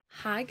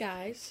Hi,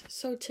 guys.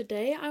 So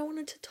today I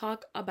wanted to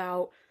talk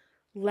about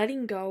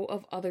letting go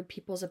of other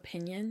people's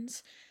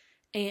opinions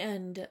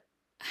and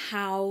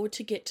how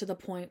to get to the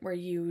point where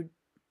you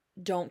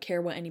don't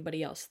care what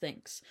anybody else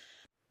thinks.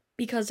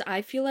 Because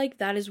I feel like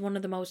that is one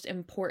of the most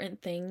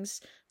important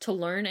things to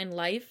learn in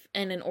life.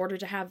 And in order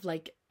to have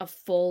like a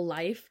full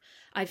life,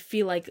 I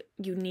feel like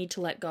you need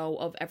to let go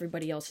of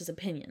everybody else's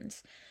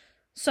opinions.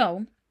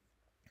 So,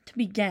 to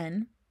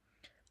begin,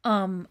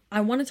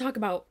 I want to talk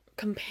about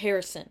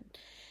comparison.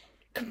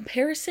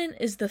 Comparison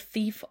is the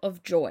thief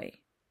of joy.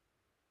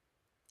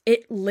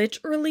 It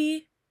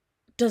literally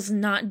does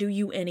not do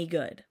you any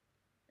good.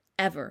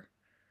 Ever.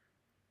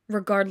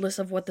 Regardless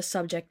of what the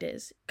subject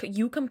is.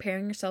 You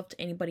comparing yourself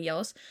to anybody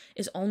else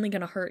is only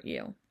going to hurt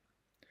you.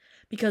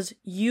 Because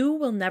you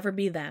will never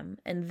be them,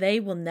 and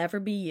they will never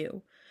be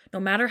you. No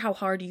matter how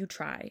hard you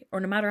try, or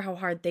no matter how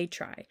hard they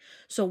try.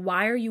 So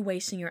why are you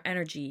wasting your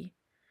energy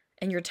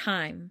and your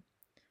time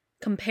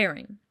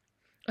comparing?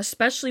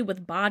 Especially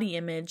with body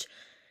image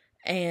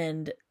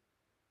and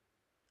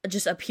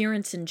just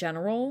appearance in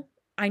general.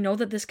 I know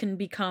that this can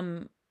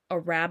become a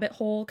rabbit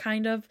hole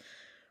kind of,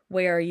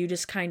 where you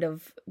just kind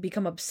of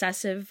become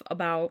obsessive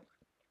about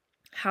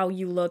how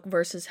you look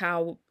versus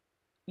how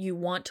you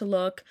want to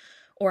look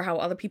or how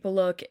other people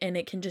look, and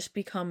it can just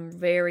become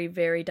very,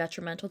 very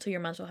detrimental to your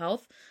mental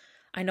health.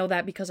 I know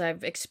that because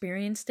I've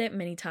experienced it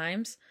many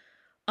times.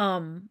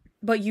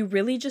 But you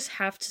really just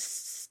have to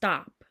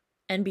stop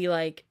and be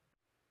like,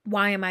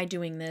 why am I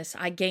doing this?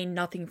 I gain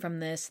nothing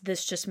from this.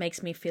 This just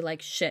makes me feel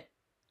like shit,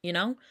 you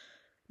know?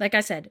 Like I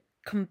said,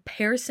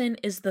 comparison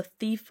is the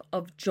thief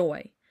of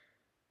joy.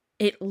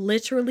 It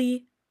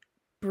literally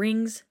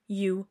brings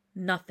you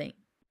nothing.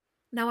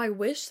 Now, I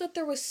wish that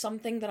there was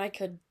something that I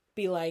could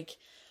be like,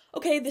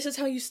 okay, this is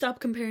how you stop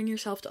comparing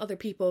yourself to other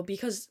people,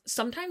 because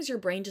sometimes your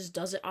brain just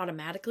does it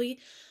automatically.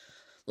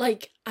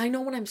 Like, I know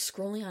when I'm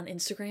scrolling on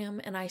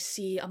Instagram and I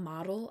see a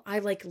model, I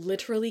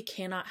literally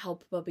cannot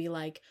help but be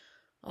like,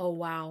 oh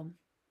wow,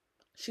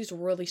 she's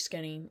really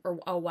skinny, or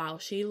oh wow,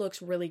 she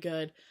looks really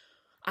good.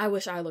 I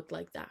wish I looked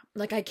like that.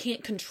 Like, I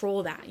can't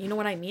control that. You know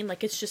what I mean?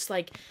 Like, it's just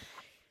like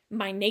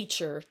my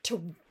nature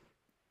to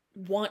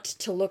want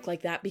to look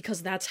like that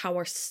because that's how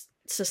our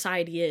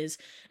society is,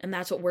 and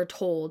that's what we're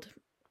told,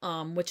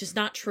 which is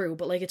not true,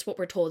 but it's what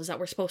we're told, is that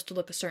we're supposed to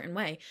look a certain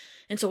way.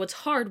 And so it's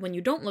hard when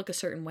you don't look a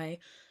certain way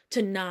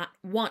to not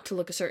want to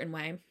look a certain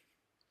way.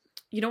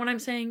 You know what I'm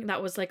saying?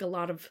 That was a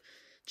lot of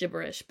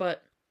gibberish,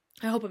 but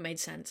I hope it made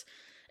sense.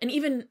 And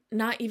even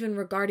not even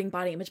regarding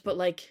body image, but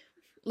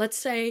let's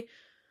say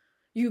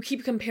you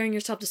keep comparing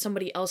yourself to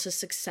somebody else's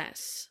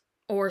success,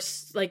 or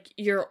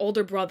your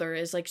older brother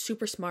is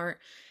super smart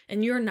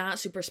and you're not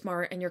super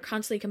smart, and you're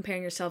constantly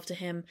comparing yourself to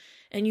him,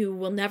 and you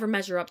will never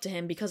measure up to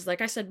him because,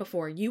 like I said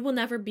before, you will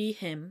never be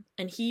him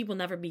and he will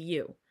never be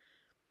you.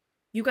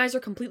 You guys are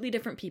completely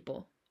different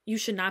people. You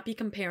should not be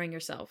comparing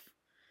yourself,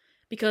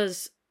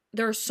 because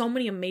there are so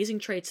many amazing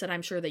traits that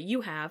I'm sure that you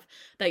have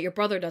that your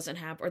brother doesn't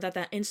have, or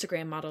that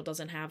Instagram model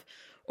doesn't have,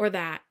 or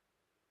that,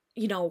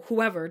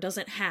 whoever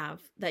doesn't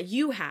have, that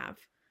you have,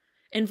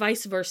 and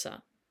vice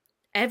versa.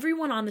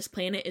 Everyone on this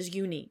planet is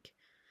unique.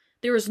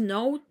 There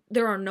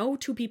are no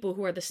two people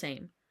who are the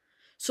same.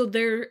 So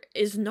there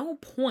is no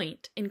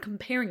point in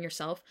comparing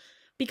yourself,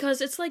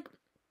 because it's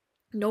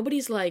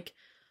nobody's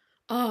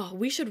oh,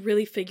 we should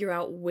really figure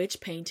out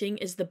which painting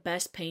is the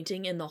best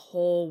painting in the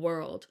whole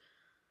world.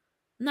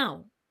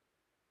 No.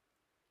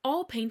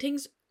 All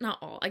paintings, not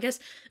all, I guess,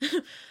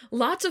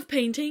 lots of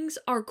paintings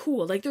are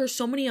cool. There are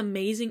so many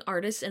amazing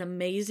artists and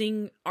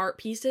amazing art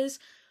pieces,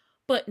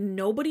 but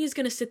nobody is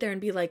going to sit there and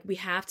be like, we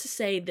have to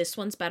say this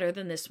one's better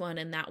than this one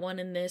and that one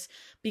and this,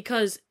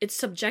 because it's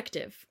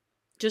subjective.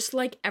 Just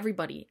like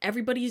everybody.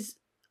 Everybody's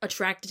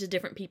attracted to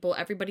different people.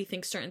 Everybody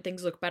thinks certain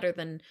things look better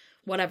than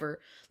whatever.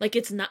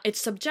 It's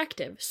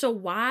subjective. So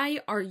why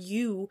are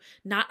you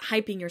not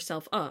hyping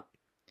yourself up?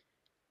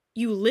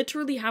 You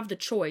literally have the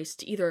choice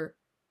to either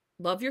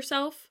love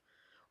yourself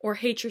or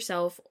hate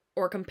yourself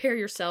or compare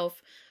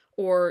yourself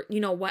or,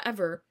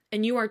 whatever.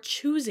 And you are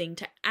choosing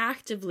to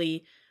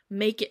actively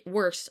make it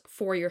worse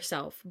for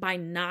yourself by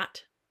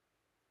not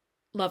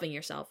loving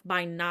yourself,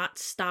 by not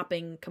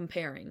stopping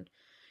comparing.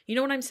 You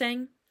know what I'm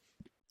saying?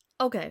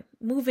 Okay,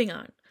 moving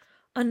on.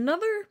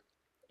 Another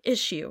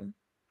issue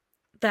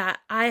that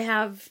I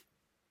have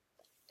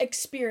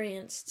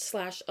experienced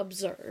 /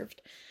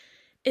 observed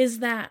is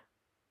that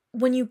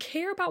when you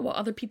care about what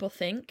other people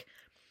think,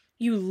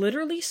 you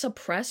literally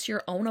suppress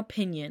your own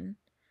opinion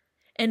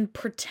and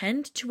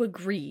pretend to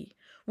agree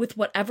with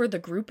whatever the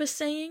group is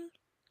saying,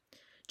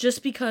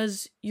 just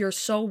because you're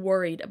so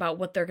worried about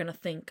what they're going to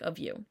think of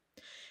you.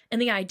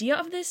 And the idea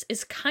of this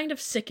is kind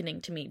of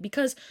sickening to me,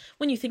 because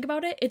when you think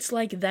about it, it's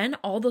then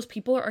all those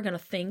people are going to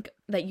think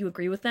that you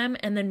agree with them,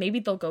 and then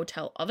maybe they'll go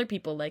tell other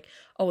people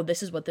oh,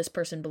 this is what this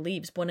person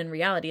believes, when in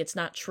reality it's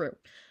not true.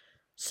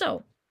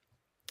 So,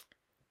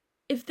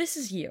 if this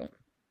is you,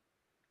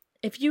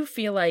 if you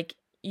feel like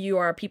you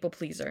are a people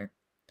pleaser,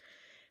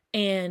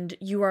 and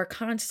you are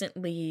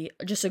constantly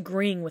just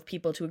agreeing with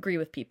people to agree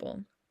with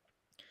people,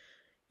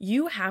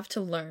 You have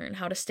to learn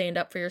how to stand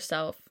up for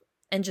yourself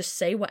and just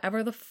say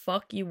whatever the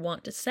fuck you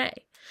want to say.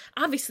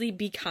 Obviously,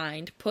 be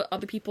kind, put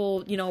other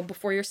people,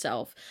 before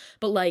yourself.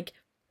 But, like,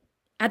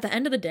 at the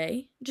end of the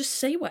day, just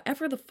say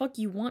whatever the fuck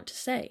you want to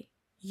say.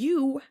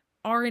 You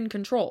are in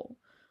control.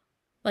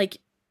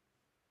 Like,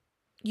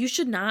 you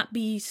should not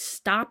be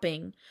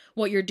stopping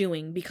what you're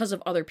doing because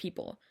of other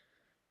people.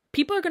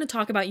 People are going to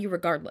talk about you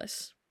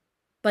regardless.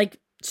 Like,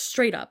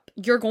 straight up.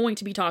 You're going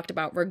to be talked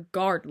about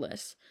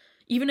regardless.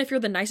 Even if you're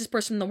the nicest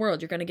person in the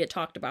world, you're going to get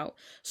talked about.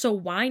 So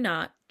why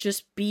not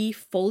just be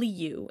fully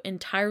you,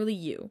 entirely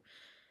you?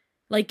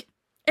 Like,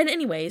 and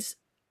anyways,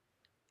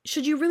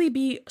 should you really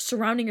be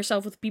surrounding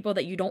yourself with people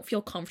that you don't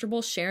feel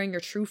comfortable sharing your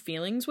true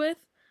feelings with?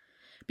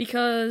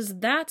 Because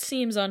that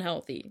seems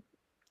unhealthy.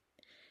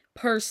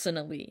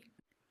 Personally.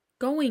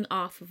 Going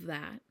off of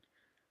that,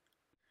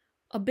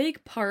 a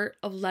big part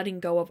of letting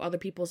go of other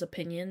people's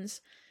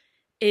opinions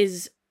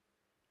is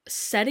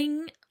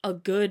setting a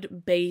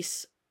good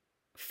base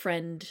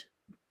friend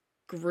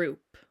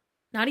group.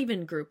 Not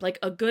even group, like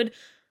a good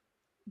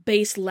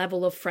base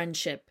level of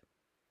friendship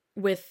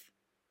with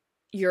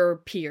your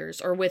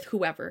peers or with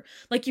whoever.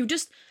 Like,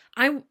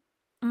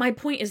 my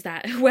point is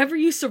that whoever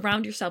you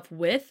surround yourself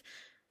with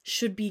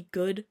should be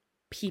good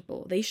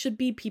people. They should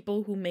be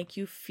people who make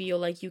you feel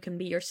like you can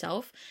be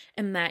yourself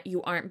and that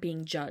you aren't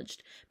being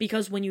judged.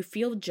 Because when you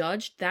feel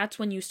judged, that's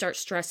when you start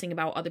stressing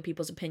about other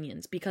people's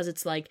opinions. Because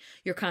it's like,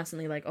 you're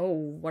constantly like, oh,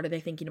 what are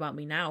they thinking about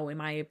me now? Am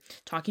I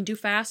talking too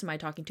fast? Am I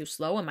talking too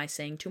slow? Am I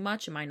saying too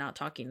much? Am I not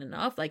talking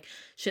enough? Like,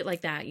 shit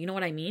like that. You know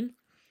what I mean?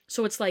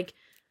 So it's like,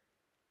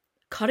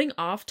 cutting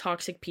off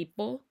toxic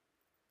people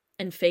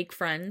and fake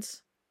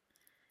friends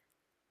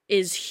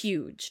is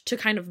huge to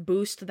kind of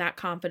boost that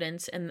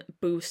confidence and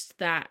boost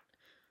that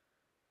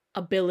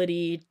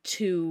ability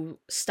to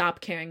stop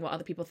caring what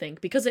other people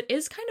think, because it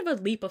is kind of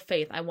a leap of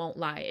faith, I won't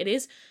lie. It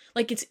is,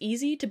 like, it's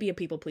easy to be a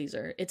people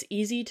pleaser. It's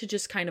easy to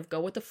just kind of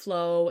go with the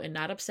flow and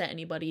not upset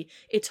anybody.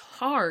 It's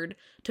hard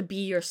to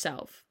be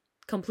yourself,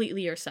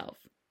 completely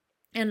yourself.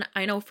 And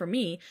I know for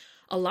me,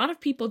 a lot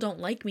of people don't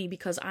like me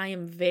because I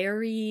am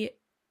very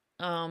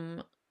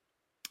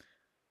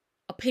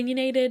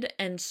opinionated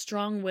and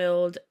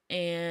strong-willed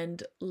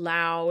and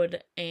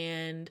loud,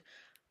 and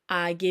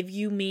I give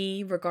you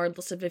me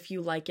regardless of if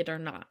you like it or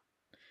not.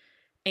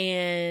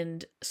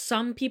 And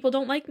some people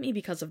don't like me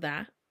because of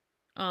that.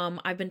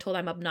 I've been told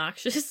I'm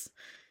obnoxious.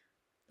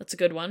 That's a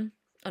good one.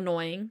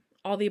 Annoying.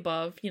 All the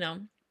above,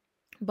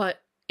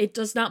 But it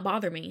does not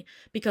bother me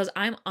because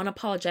I'm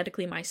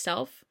unapologetically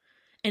myself.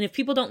 And if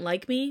people don't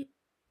like me,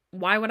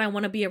 why would I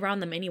want to be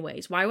around them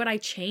anyways? Why would I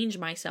change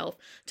myself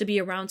to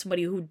be around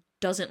somebody who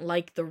doesn't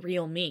like the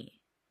real me?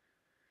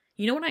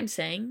 You know what I'm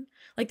saying?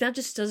 Like, that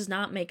just does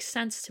not make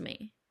sense to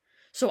me.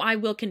 So I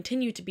will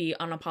continue to be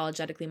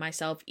unapologetically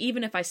myself,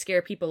 even if I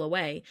scare people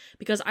away,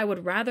 because I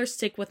would rather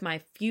stick with my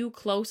few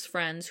close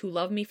friends who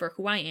love me for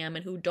who I am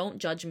and who don't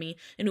judge me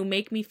and who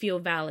make me feel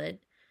valid,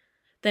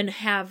 than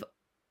have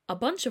a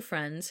bunch of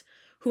friends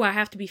who I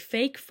have to be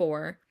fake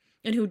for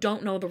and who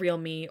don't know the real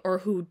me or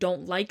who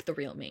don't like the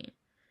real me.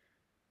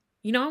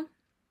 You know?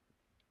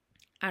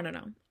 I don't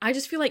know. I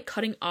just feel like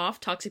cutting off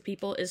toxic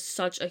people is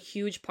such a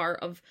huge part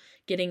of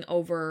getting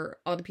over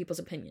other people's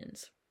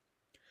opinions.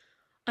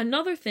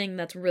 Another thing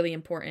that's really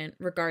important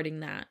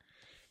regarding that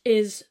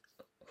is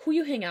who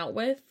you hang out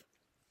with.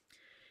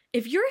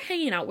 If you're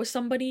hanging out with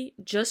somebody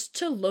just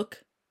to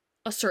look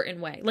a certain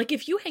way, like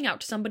if you hang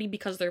out to somebody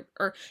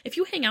if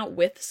you hang out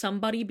with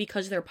somebody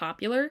because they're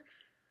popular,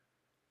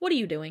 what are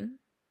you doing?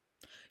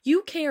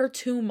 You care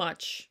too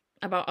much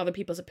about other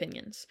people's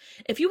opinions.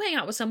 If you hang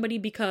out with somebody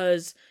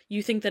because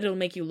you think that it'll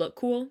make you look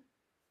cool,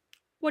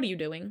 what are you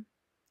doing?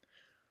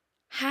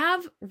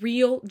 Have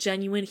real,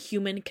 genuine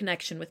human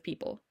connection with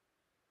people.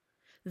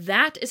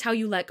 That is how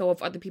you let go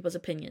of other people's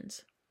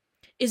opinions,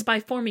 is by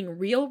forming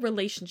real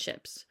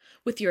relationships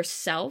with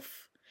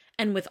yourself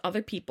and with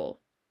other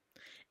people,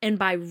 and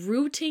by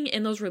rooting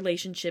in those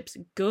relationships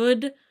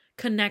good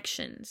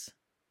connections,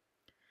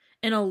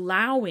 and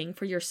allowing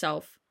for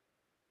yourself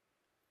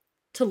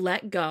to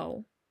let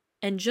go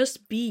and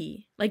just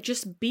be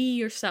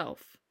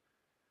yourself.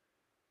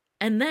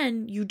 And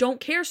then you don't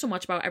care so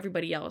much about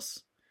everybody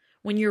else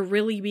when you're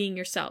really being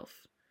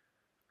yourself.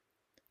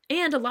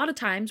 And a lot of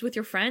times with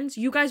your friends,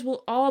 you guys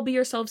will all be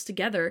yourselves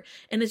together.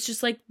 And it's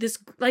just like this,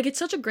 like, it's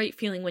such a great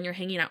feeling when you're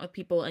hanging out with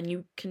people and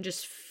you can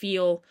just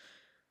feel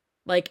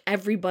like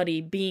everybody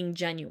being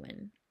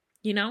genuine,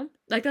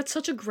 Like, that's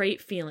such a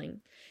great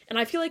feeling. And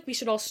I feel like we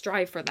should all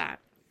strive for that.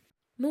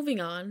 Moving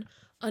on,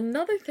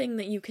 another thing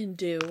that you can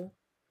do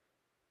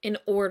in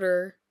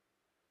order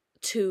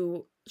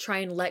to try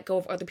and let go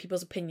of other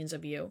people's opinions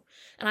of you,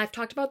 and I've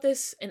talked about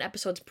this in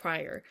episodes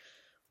prior,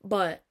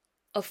 but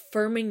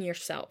affirming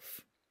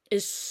yourself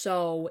is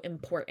so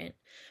important.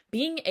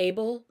 Being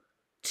able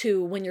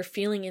to, when you're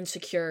feeling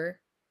insecure,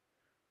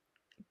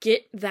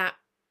 get that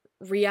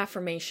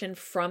reaffirmation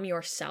from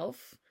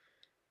yourself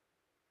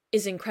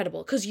is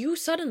incredible, because you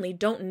suddenly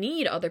don't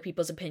need other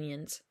people's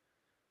opinions.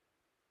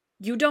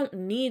 You don't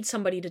need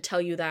somebody to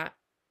tell you that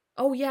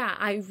oh yeah,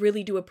 I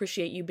really do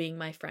appreciate you being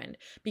my friend,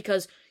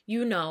 because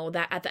you know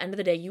that at the end of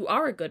the day, you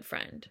are a good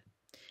friend.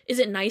 Is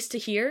it nice to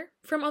hear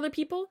from other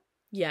people?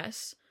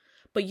 Yes,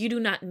 but you do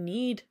not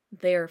need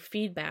their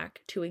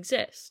feedback to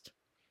exist.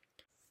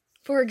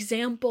 For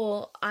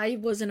example, I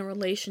was in a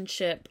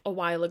relationship a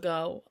while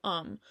ago,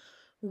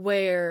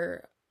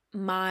 where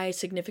my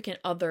significant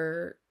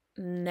other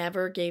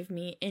never gave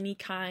me any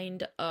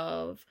kind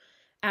of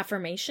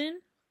affirmation,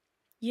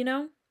 you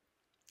know?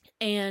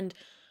 And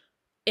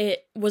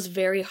it was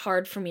very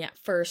hard for me at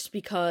first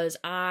because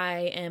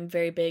I am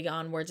very big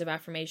on words of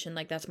affirmation.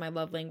 Like, that's my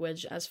love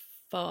language as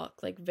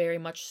fuck, like, very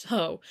much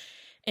so.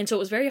 And so it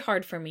was very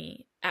hard for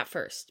me at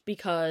first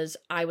because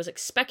I was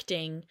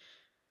expecting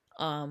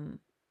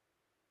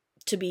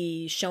to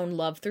be shown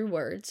love through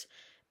words.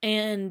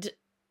 And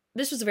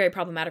this was a very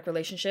problematic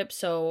relationship,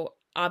 so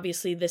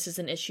obviously this is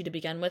an issue to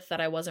begin with,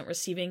 that I wasn't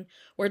receiving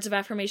words of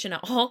affirmation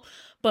at all.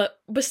 But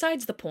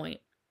besides the point,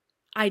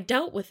 I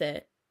dealt with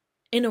it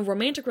in a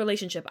romantic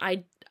relationship.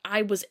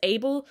 I was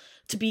able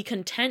to be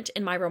content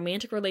in my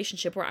romantic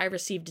relationship where I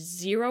received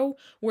 0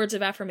 words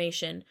of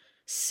affirmation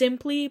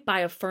simply by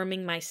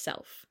affirming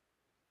myself.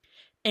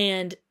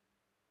 And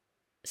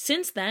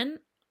since then,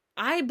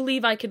 I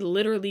believe I could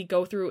literally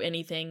go through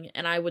anything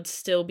and I would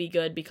still be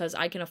good because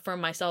I can affirm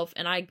myself,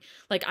 and I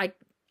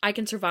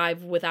can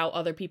survive without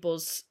other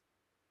people's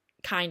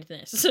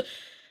kindness.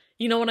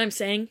 You know what I'm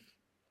saying?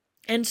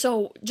 And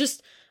so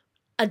just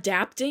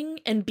adapting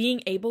and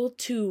being able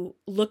to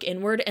look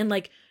inward and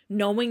like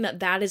knowing that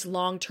that is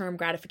long-term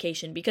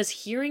gratification, because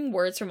hearing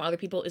words from other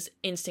people is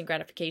instant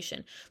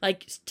gratification.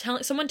 Like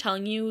someone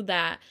telling you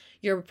that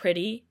you're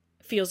pretty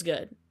feels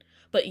good,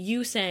 but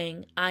you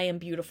saying I am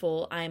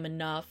beautiful, I am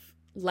enough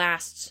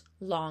lasts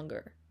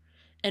longer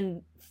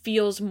and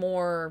feels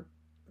more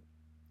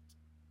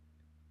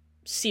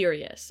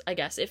serious, I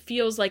guess. It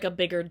feels like a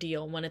bigger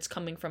deal when it's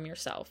coming from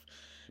yourself,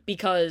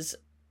 because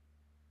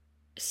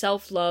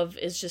self-love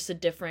is just a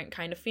different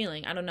kind of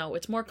feeling. I don't know.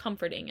 It's more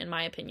comforting, in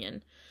my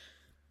opinion.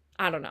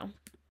 I don't know.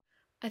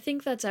 I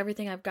think that's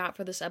everything I've got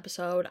for this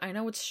episode. I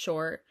know it's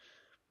short,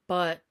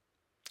 but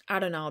I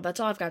don't know. That's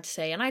all I've got to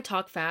say. And I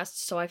talk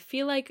fast, so I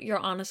feel like you're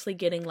honestly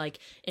getting like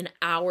an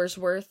hour's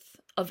worth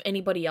of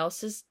anybody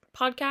else's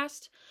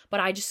podcast, but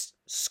I just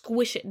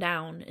squish it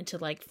down into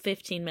like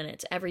 15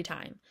 minutes every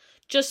time,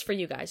 just for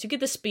you guys. You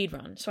get the speed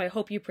run, so I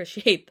hope you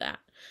appreciate that.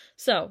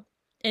 So,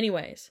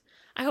 anyways,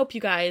 I hope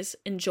you guys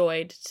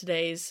enjoyed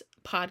today's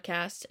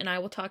podcast, and I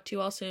will talk to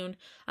you all soon.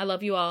 I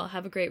love you all.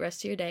 Have a great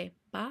rest of your day.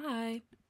 Bye.